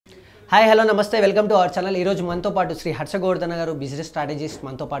Hi hello నమస్తే welcome to our channel. ఈరోజు మనతో పాటు శ్రీ హర్ష గోవర్ధన గారు బిజినెస్ స్ట్రాటజిస్ట్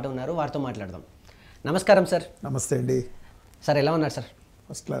మనతో పాటు ఉన్నారు. వారితో మాట్లాడదాం. నమస్కారం సార్. నమస్తే అండి. సార్ ఎలా ఉన్నారు సార్?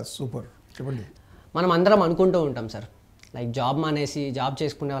 First class, super. చెప్పండి. మనం అందరం అనుకుంటూ ఉంటాం సార్, లైక్ జాబ్ మానేసి జాబ్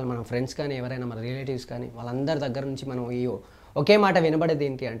చేసుకునే వాళ్ళు మన ఫ్రెండ్స్ కానీ ఎవరైనా మన రిలేటివ్స్ కానీ వాళ్ళందరి దగ్గర నుంచి మనం ఈ ఒకే మాట వినబడేది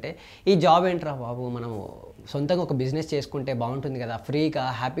ఏంటి అంటే, ఈ జాబ్ ఏంట్రా బాబు, మనం సొంతంగా ఒక బిజినెస్ చేసుకుంటే బాగుంటుంది కదా, ఫ్రీగా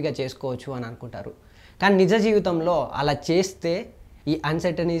హ్యాపీగా చేసుకోవచ్చు అని అనుకుంటారు. కానీ నిజ జీవితంలో అలా చేస్తే ఈ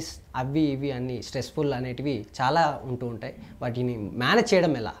అన్సర్టనీస్ అవి ఇవి అన్ని స్ట్రెస్ఫుల్ అనేటివి చాలా ఉంటూ ఉంటాయి. వాటిని మేనేజ్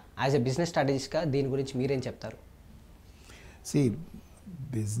చేయడం ఎలా, యాజ్ ఎ బిజినెస్ స్ట్రాటజిస్ట్గా దీని గురించి మీరేం చెప్తారు? సి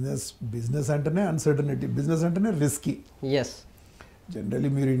బిజినెస్ అంటేనే అన్సర్టనిటీ, బిజినెస్ అంటేనే రిస్కీ. ఎస్.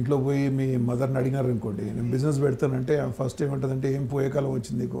 జనరలీ మీరు ఇంట్లో పోయి మీ మదర్ని అడిగినారు అనుకోండి, నేను బిజినెస్ పెడతానంటే ఫస్ట్ ఏమంటుందంటే ఏం పోయే కాలం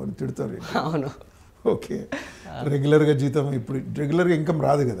వచ్చింది అని తిడతారు. అవును. ఓకే, రెగ్యులర్గా జీతం, ఇప్పుడు రెగ్యులర్గా ఇన్కమ్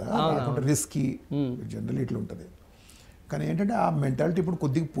రాదు కదా, రిస్కీ జనరలీ ఇట్లా ఉంటుంది. కానీ ఏంటంటే ఆ మెంటాలిటీ ఇప్పుడు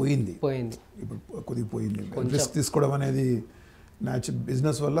కొద్దిగా పోయింది. ఇప్పుడు కొద్దిగా పోయింది. రిస్క్ తీసుకోవడం అనేది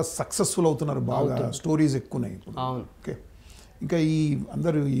బిజినెస్ వల్ల సక్సెస్ఫుల్ అవుతున్నారు బాగా, స్టోరీస్ ఎక్కువన్నాయి ఇప్పుడు. ఓకే, ఇంకా ఈ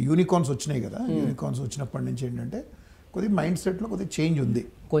అందరు యూనికార్న్స్ వచ్చినాయి కదా, యూనికార్న్స్ వచ్చినప్పటి నుంచి ఏంటంటే కొద్దిగా మైండ్ సెట్లో కొద్దిగా చేంజ్ ఉంది,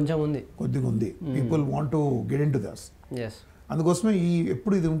 కొద్దిగా ఉంది. People want to get in to దస్. అందుకోసమే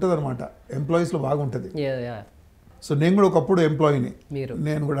ఎప్పుడు ఇది ఉంటుంది అనమాట, ఎంప్లాయీస్లో బాగుంటుంది. సో నేను కూడా ఒకప్పుడు ఎంప్లాయీని,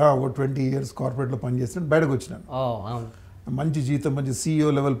 నేను కూడా ఒక 20 years కార్పొరేట్లో పనిచేస్తాను, బయటకు వచ్చినాను. మంచి జీతం, మంచి CEO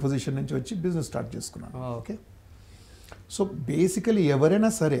లెవెల్ పొజిషన్ నుంచి వచ్చి బిజినెస్ స్టార్ట్ చేసుకున్నాను. ఓకే, సో బేసికలీ ఎవరైనా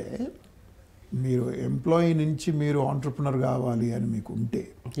సరే మీరు ఎంప్లాయీ నుంచి మీరు ఆంటర్ప్రినర్ కావాలి అని మీకు ఉంటే,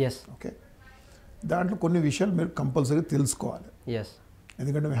 ఓకే, దాంట్లో కొన్ని విషయాలు మీరు కంపల్సరీ తెలుసుకోవాలి.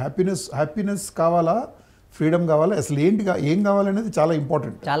 ఎందుకంటే హ్యాపీనెస్ కావాలా, ఫ్రీడమ్ కావాలా, అసలు ఏం కావాలనేది చాలా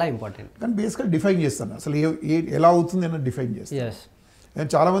ఇంపార్టెంట్. కానీ బేసిక్గా డిఫైన్ చేస్తాను, అసలు ఎలా అవుతుంది అని డిఫైన్ చేస్తాను. నేను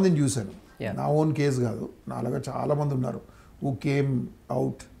చాలామందిని చూశాను, నా ఓన్ కేసు కాదు, నాలాగా చాలామంది ఉన్నారు హూ కేమ్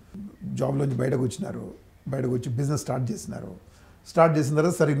అవుట్, జాబ్లోంచి బయటకు వచ్చి బిజినెస్ స్టార్ట్ చేసిన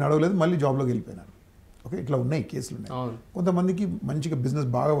తర్వాత సరిగ్గా నడవలేదు, మళ్ళీ జాబ్లోకి వెళ్ళిపోయినారు. ఓకే, ఇట్లా ఉన్నాయి కేసులు ఉన్నాయి. కొంతమందికి మంచిగా బిజినెస్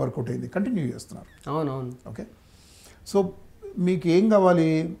బాగా వర్కౌట్ అయింది, కంటిన్యూ చేస్తున్నారు. ఓకే, సో మీకు ఏం కావాలి,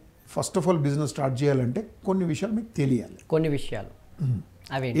 first of all business start చేయాలంటే కొన్ని విషయాలు మీకు తెలియాలి.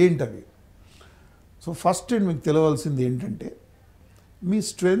 ఏంటవి? సో ఫస్ట్ మీకు తెలియాల్సింది ఏంటంటే, మీ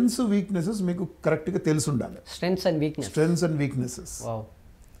స్ట్రెంగ్స్ వీక్నెసెస్ మీకు కరెక్ట్గా తెలిసి ఉండాలి. స్ట్రెంగ్స్ అండ్ వీక్నెసెస్,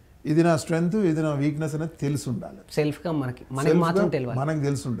 ఇది నా స్ట్రెంగ్త్, ఇది నా వీక్నెస్ అనేది తెలిసి ఉండాలి. మనకు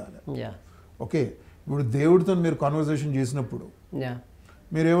తెలిసి ఉండాలి. ఓకే, ఇప్పుడు దేవుడితో మీరు కాన్వర్సేషన్ చేసినప్పుడు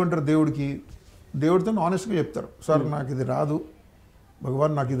మీరు ఏమంటారు, దేవుడితో ఆనెస్ట్గా చెప్తారు, సార్ నాకు ఇది రాదు,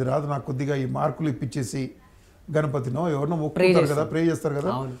 భగవాన్ నాకు ఇది రాదు, నాకు కొద్దిగా ఈ మార్కులు ఇప్పించేసి, గణపతినో ఎవరినో మొక్కుతారు కదా, ప్రే చేస్తారు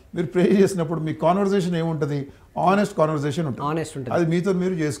కదా. మీరు ప్రే చేసినప్పుడు మీ కాన్వర్సేషన్ ఏముంటుంది, ఆనెస్ట్ కాన్వర్సేషన్ ఉంటుంది. అది మీతో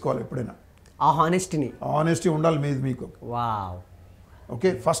మీరు చేసుకోవాలి ఎప్పుడైనా. ఆనెస్టీ ఉండాలి మీకు. Okay,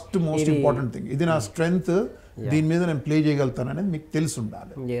 first most important thing, ఇది నా స్ట్రెంగ్త్, దీని మీద నేను ప్లే చేయగలుగుతాను అనేది మీకు తెలిసి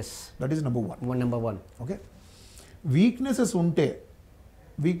ఉండాలి. That is number one. Okay, weaknesses ఉంటే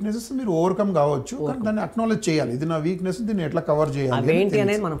వీక్నెసెస్ మీరు ఓవర్కమ్ కావచ్చు, కానీ దాన్ని అక్నాలెడ్జ్ చేయాలి. ఇది నా వీక్నెస్, దీన్ని ఎట్లా కవర్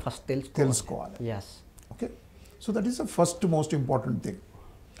చేయాలి మనం ఫస్ట్ తెలుసుకోవాలి. Okay, so that is the first most important thing.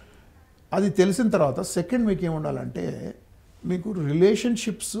 అది తెలిసిన తర్వాత సెకండ్ మీకు ఏముండాలంటే, మీకు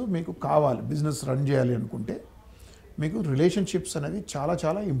రిలేషన్షిప్స్ మీకు కావాలి. బిజినెస్ రన్ చేయాలి అనుకుంటే మీకు రిలేషన్షిప్స్ అనేది చాలా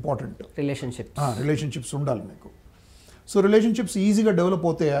చాలా ఇంపార్టెంట్. రిలేషన్షిప్స్ ఉండాలి మీకు. సో రిలేషన్షిప్స్ ఈజీగా డెవలప్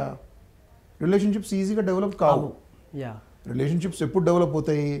అవుతాయా? రిలేషన్షిప్స్ ఈజీగా డెవలప్ కావు. రిలేషన్షిప్స్ ఎప్పుడు డెవలప్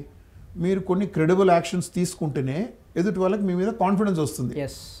అవుతాయి, మీరు కొన్ని క్రెడిబుల్ యాక్షన్స్ తీసుకుంటేనే ఎదుటి వాళ్ళకి మీ మీద కాన్ఫిడెన్స్ వస్తుంది.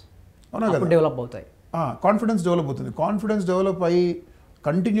 అవునా కదా, కాన్ఫిడెన్స్ డెవలప్ అవుతుంది. కాన్ఫిడెన్స్ డెవలప్ అయ్యి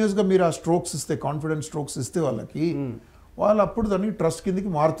కంటిన్యూస్గా మీరు ఆ స్ట్రోక్స్ ఇస్తే, కాన్ఫిడెన్స్ స్ట్రోక్స్ ఇస్తే వాళ్ళకి, వాళ్ళు అప్పుడు దానికి ట్రస్ట్ కిందకి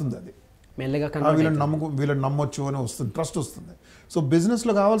మారుతుంది. అది వీళ్ళని నమ్మొచ్చు అని వస్తుంది, ట్రస్ట్ వస్తుంది. సో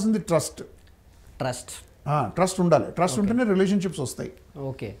బిజినెస్లో కావాల్సింది ట్రస్ట్ ఉండాలి. ట్రస్ట్ ఉంటేనే రిలేషన్షిప్స్ వస్తాయి.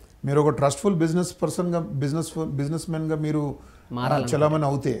 మీరు ఒక ట్రస్ట్ఫుల్ బిజినెస్ మ్యాన్గా మీరు చలామణి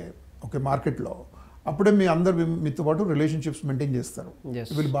అవుతే, ఓకే, మార్కెట్లో, అప్పుడే మీతో పాటు రిలేషన్షిప్స్ మెయింటైన్ చేస్తారు.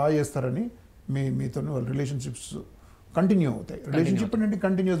 వీళ్ళు బాగా చేస్తారని మీతో వాళ్ళ రిలేషన్షిప్స్ కంటిన్యూ అవుతాయి. రిలేషన్షిప్ అంటే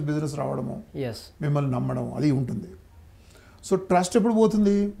కంటిన్యూస్ బిజినెస్ రావడము, మిమ్మల్ని నమ్మడం, అది ఉంటుంది. సో ట్రస్ట్ ఎప్పుడు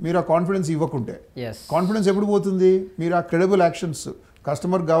పోతుంది, మీరు ఆ కాన్ఫిడెన్స్ ఇవ్వకుంటే. కాన్ఫిడెన్స్ ఎప్పుడు పోతుంది, మీరు ఆ క్రెడిబుల్ యాక్షన్స్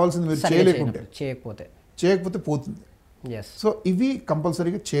కస్టమర్కి కావాల్సింది మీరు చేయకపోతే పోతుంది. సో ఇవి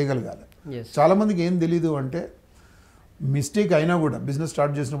కంపల్సరీగా చేయగలగాలి. చాలామందికి ఏం తెలీదు అంటే, మిస్టేక్ అయినా కూడా బిజినెస్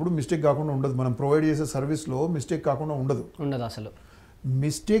స్టార్ట్ చేసినప్పుడు మిస్టేక్ కాకుండా ఉండదు. మనం ప్రొవైడ్ చేసే సర్వీస్లో మిస్టేక్ కాకుండా ఉండదు అసలు.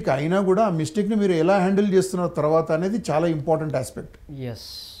 మిస్టేక్ అయినా కూడా ఆ మిస్టేక్ని మీరు ఎలా హ్యాండిల్ చేస్తున్నారు తర్వాత అనేది చాలా ఇంపార్టెంట్ ఆస్పెక్ట్.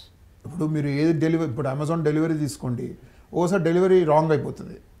 ఇప్పుడు మీరు ఇప్పుడు అమెజాన్ డెలివరీ తీసుకోండి, ఓసారి డెలివరీ రాంగ్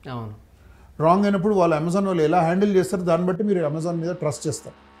అయిపోతుంది. రాంగ్ అయినప్పుడు వాళ్ళు అమెజాన్ వాళ్ళు ఎలా హ్యాండిల్ చేస్తారు, దాన్ని బట్టి మీరు అమెజాన్ మీద ట్రస్ట్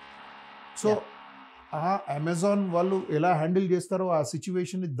చేస్తారు. సో ఆ అమెజాన్ వాళ్ళు ఎలా హ్యాండిల్ చేస్తారో ఆ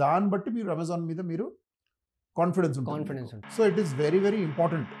సిచ్యువేషన్ దాన్ని బట్టి మీరు అమెజాన్ మీద మీరు కాన్ఫిడెన్స్ కాన్ఫిడెన్స్ ఉంటుంది. So it is very very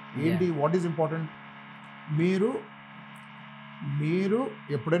important. ఏంటి వాట్ ఈస్ ఇంపార్టెంట్, మీరు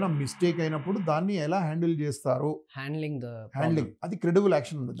ఎప్పుడైనా మిస్టేక్ అయినప్పుడు దాన్ని ఎలా హ్యాండిల్ చేస్తారు, హ్యాండ్లింగ్ అది క్రెడిబుల్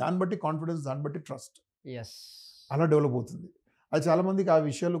యాక్షన్ ఉంది. దాన్ని బట్టి కాన్ఫిడెన్స్, దాన్ని బట్టి ట్రస్ట్ అలా డెవలప్ అవుతుంది. అది చాలామందికి ఆ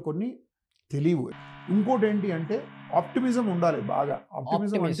విషయాలు కొన్ని తెలియవు. ఇంకోటి ఏంటి అంటే ఆప్టిమిజం ఉండాలి బాగా.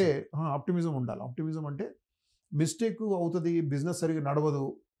 ఆప్టిమిజం ఉండాలి. ఆప్టిమిజం అంటే మిస్టేక్ అవుతుంది, బిజినెస్ సరిగ్గా నడవదు,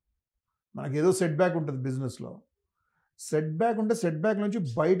 మనకి ఏదో సెట్ బ్యాక్ ఉంటుంది బిజినెస్లో. సెట్ బ్యాక్ ఉంటే సెట్ బ్యాక్ నుంచి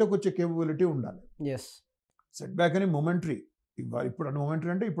బయటకు వచ్చే కేపబిలిటీ ఉండాలి. సెట్ బ్యాక్ అని మొమెంటరీ, ఇప్పుడు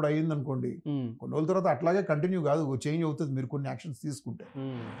మొమెంటరీ అంటే ఇప్పుడు అయ్యింది అనుకోండి, కొన్ని రోజుల తర్వాత అట్లాగే కంటిన్యూ కాదు, చేంజ్ అవుతుంది మీరు కొన్ని యాక్షన్స్ తీసుకుంటే.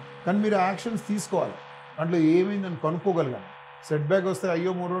 కానీ మీరు యాక్షన్స్ తీసుకోవాలి, దాంట్లో ఏమైందని కనుక్కోగలగాలి. సెట్ బ్యాక్ వస్తే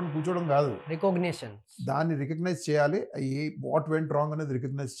అయ్యో మూడు రోజులు కూర్చోవడం కాదు, దాన్ని రికగ్నైజ్ చేయాలి. వాట్ వెంట్ రాంగ్ అనేది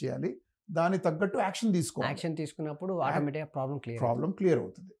రికగ్నైజ్ చేయాలి, దానికి తగ్గట్టు యాక్షన్ తీసుకోవాలి. యాక్షన్ తీసుకున్నప్పుడు ఆటోమేటిక్గా ప్రాబ్లం క్లియర్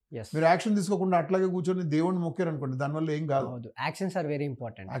అవుతుంది. మీరు యాక్షన్ తీసుకోకుండా అట్లాగే కూర్చొని దేవుడిని మొక్కారు అనుకోండి, దానివల్ల ఏం కాదు. Actions are very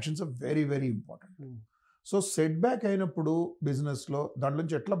important. So set back అయినప్పుడు బిజినెస్లో దాంట్లో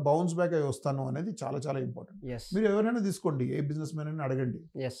నుంచి ఎట్లా బౌన్స్ బ్యాక్ అయి వస్తాను అనేది చాలా చాలా ఇంపార్టెంట్. మీరు ఎవరైనా తీసుకోండి, ఏ బిజినెస్ మ్యాన్ అయినా అడగండి,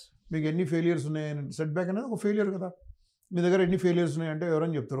 మీకు ఎన్ని ఫెయిలియర్స్ ఉన్నాయని. సెట్ బ్యాక్ అనేది ఒక ఫెయిలియర్ కదా. మీ దగ్గర ఎన్ని ఫెయిలియర్స్ ఉన్నాయంటే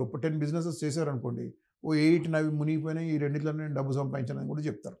ఎవరైనా చెప్తారు. 10 బిజినెసెస్ చేశారనుకోండి, 8 నవి మునిగిపోయినాయి, ఈ 2 నేను డబ్బు సంపాదించానని కూడా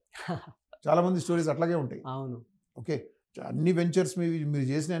చెప్తారు. చాలా మంది స్టోరీస్ అట్లాగే ఉంటాయి. అవును, ఓకే. అన్ని వెంచర్స్ మీరు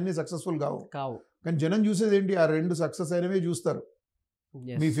చేసిన అన్ని సక్సెస్ఫుల్ కావు, కానీ జనం చూసేది ఏంటి, ఆ 2 సక్సెస్ అయినవే చూస్తారు,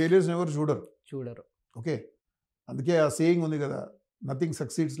 మీ ఫెయిలియర్స్ ఎవరు చూడరు. ఓకే, అందుకే ఆ సేయింగ్ ఉంది కదా, నథింగ్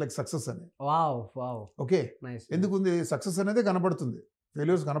సక్సీడ్స్ లైక్ సక్సెస్ అని. ఓకే, ఎందుకు ఉంది, సక్సెస్ అనేది కనపడుతుంది,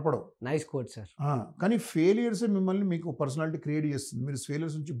 ఫెయిలియర్స్ కనపడవు. Nice Court sir. కానీ ఫెయిలియర్స్ మిమ్మల్ని మీకు పర్సనాలిటీ క్రియేట్ చేస్తుంది. మీరు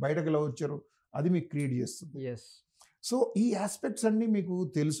ఫెయిలియర్స్ నుంచి బయటకు ఎలా వచ్చారు అది మీకు క్రియేట్ చేస్తుంది. సో ఈ ఆస్పెక్ట్స్ అన్నీ మీకు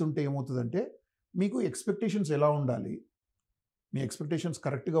తెలుసుంటే ఏమవుతుందంటే, మీకు ఎక్స్పెక్టేషన్స్ ఎలా ఉండాలి, మీ ఎక్స్పెక్టేషన్స్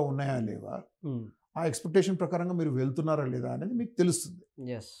కరెక్ట్గా ఉన్నాయా లేవా, ఆ ఎక్స్పెక్టేషన్ ప్రకారంగా మీరు వెళ్తున్నారా లేదా అనేది మీకు తెలుస్తుంది.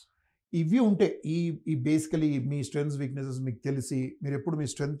 ఇవి ఉంటే ఈ బేసికలీ మీ స్ట్రెంగ్స్ వీక్నెసెస్ మీకు తెలిసి, మీరు ఎప్పుడు మీ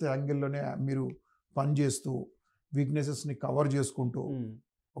స్ట్రెంగ్త్ యాంగిల్లోనే మీరు పని చేస్తూ వీక్నెసెస్ని కవర్ చేసుకుంటూ,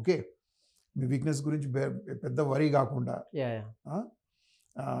 ఓకే, మీ వీక్నెస్ గురించి పెద్ద వరీ కాకుండా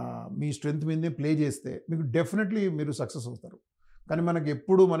మీ స్ట్రెంగ్త్ మీదే ప్లే చేస్తే మీకు డెఫినెట్లీ మీరు సక్సెస్ అవుతారు. కానీ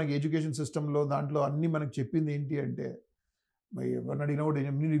మనకి ఎడ్యుకేషన్ సిస్టంలో దాంట్లో అన్నీ మనకు చెప్పింది ఏంటి అంటే, ఎవరిని అడిగినా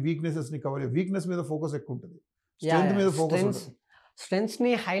కూడా మీరు వీక్నెసెస్ని కవర్, వీక్నెస్ మీద ఫోకస్ ఎక్కువ ఉంటుంది, స్ట్రెంగ్త్ మీద ఫోకస్ ఉంటుంది.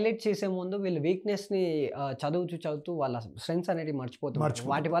 స్ట్రెంగ్స్ని హైలైట్ చేసే ముందు వీళ్ళు వీక్నెస్ని చదువుతూ వాళ్ళ స్ట్రెంగ్స్ అనేది మర్చిపోతారు.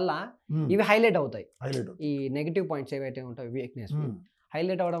 వాటి వల్ల ఇవి హైలైట్ అవుతాయి. ఈ నెగిటివ్ పాయింట్స్ ఏవైతే ఉంటాయి వీక్నెస్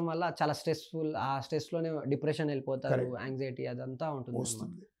హైలైట్ అవడం వల్ల చాలా స్ట్రెస్ఫుల్, ఆ స్ట్రెస్లోనే డిప్రెషన్ వెళ్ళిపోతారు, యాంగ్జైటీ అదంతా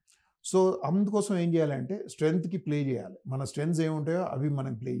ఉంటుంది. సో అందుకోసం ఏం చేయాలంటే స్ట్రెంగ్త్కి ప్లే చేయాలి. మన స్ట్రెంగ్స్ ఏముంటాయో అవి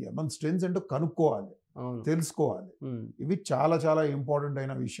మనం ప్లే చేయాలి. మన స్ట్రెంగ్స్ ఏంటో కనుక్కోవాలి, తెలుసుకోవాలి. ఇవి చాలా చాలా ఇంపార్టెంట్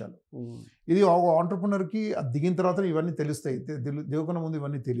అయిన విషయాలు. ఇది ఒక ఆంటర్ప్రినర్కి దిగిన తర్వాత ఇవన్నీ తెలుస్తాయి, దిగకుండా ముందు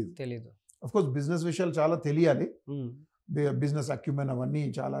ఇవన్నీ తెలియదు. అఫ్ కోర్స్ బిజినెస్ విషయాలు చాలా తెలియాలి, బిజినెస్ అక్యుమెన్ అవన్నీ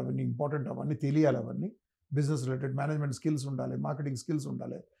ఇంపార్టెంట్, అవన్నీ తెలియాలి. అవన్నీ బిజినెస్ రిలేటెడ్ మేనేజ్మెంట్ స్కిల్స్ ఉండాలి, మార్కెటింగ్ స్కిల్స్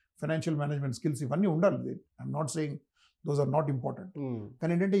ఉండాలి, ఫైనాన్షియల్ మేనేజ్మెంట్ స్కిల్స్ ఇవన్నీ ఉండాలి. I'm not saying those are not important.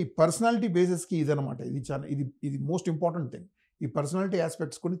 కానీ ఏంటంటే ఈ పర్సనాలిటీ బేసిస్కి ఇదనమాట, ఇది మోస్ట్ ఇంపార్టెంట్ థింగ్. ఈ పర్సనాలిటీ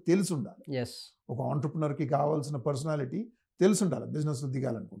ఆస్పెక్ట్స్ కొన్ని తెలిసి ఉండాలి. ఒక ఆంటర్ప్రినర్కి కావాల్సిన పర్సనాలిటీ తెలిసి ఉండాలి బిజినెస్లో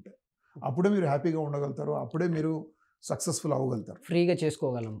దిగాలనుకుంటే. అప్పుడే మీరు హ్యాపీగా ఉండగలుగుతారు, అప్పుడే మీరు సక్సెస్ఫుల్ అవ్వగలుగుతారు, ఫ్రీగా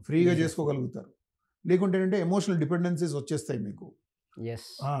చేసుకోగలుగుతారు. లేకుంటే ఏంటంటే ఎమోషనల్ డిపెండెన్సీస్ వచ్చేస్తాయి మీకు.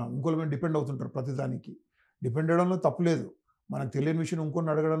 ఇంకోళ్ళ మీద డిపెండ్ అవుతుంటారు ప్రతిదానికి. డిపెండ్ అవ్వడంలో తప్పులేదు, మనకు తెలియని విషయం ఇంకొని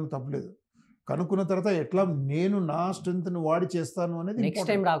అడగడంలో తప్పులేదు. కనుక్కున్న తర్వాత ఎట్లా నేను నా స్ట్రెంగ్త్ని వాడి చేస్తాను అనేది నెక్స్ట్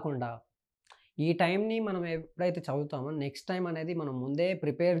టైం రాకుండా, ఈ టైంని మనం ఎప్పుడైతే చదువుతామో నెక్స్ట్ టైం అనేది మనం ముందే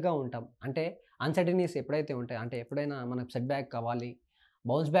ప్రిపేర్డ్గా ఉంటాం. అంటే అన్సర్టనిటీస్ ఎప్పుడైతే ఉంటాయి, అంటే ఎప్పుడైనా మనకు సెట్ బ్యాక్ కావాలి,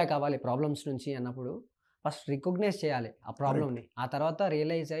 బౌన్స్ బ్యాక్ అవ్వాలి ప్రాబ్లమ్స్ నుంచి అన్నప్పుడు ఫస్ట్ రికగ్నైజ్ చేయాలి ఆ ప్రాబ్లమ్ని. ఆ తర్వాత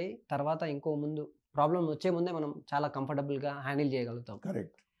రియలైజ్ అయ్యి తర్వాత ఇంకో ముందు ప్రాబ్లం వచ్చే ముందే మనం చాలా కంఫర్టబుల్గా హ్యాండిల్ చేయగలుగుతాం.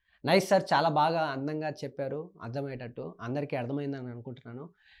 కరెక్ట్. నైస్ సార్, చాలా బాగా అందంగా చెప్పారు, అర్థమయ్యేటట్టు అందరికీ అర్థమైందని అనుకుంటున్నాను.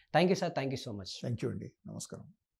 Thank you sir, thank you so much. Thank you అండి, నమస్కారం.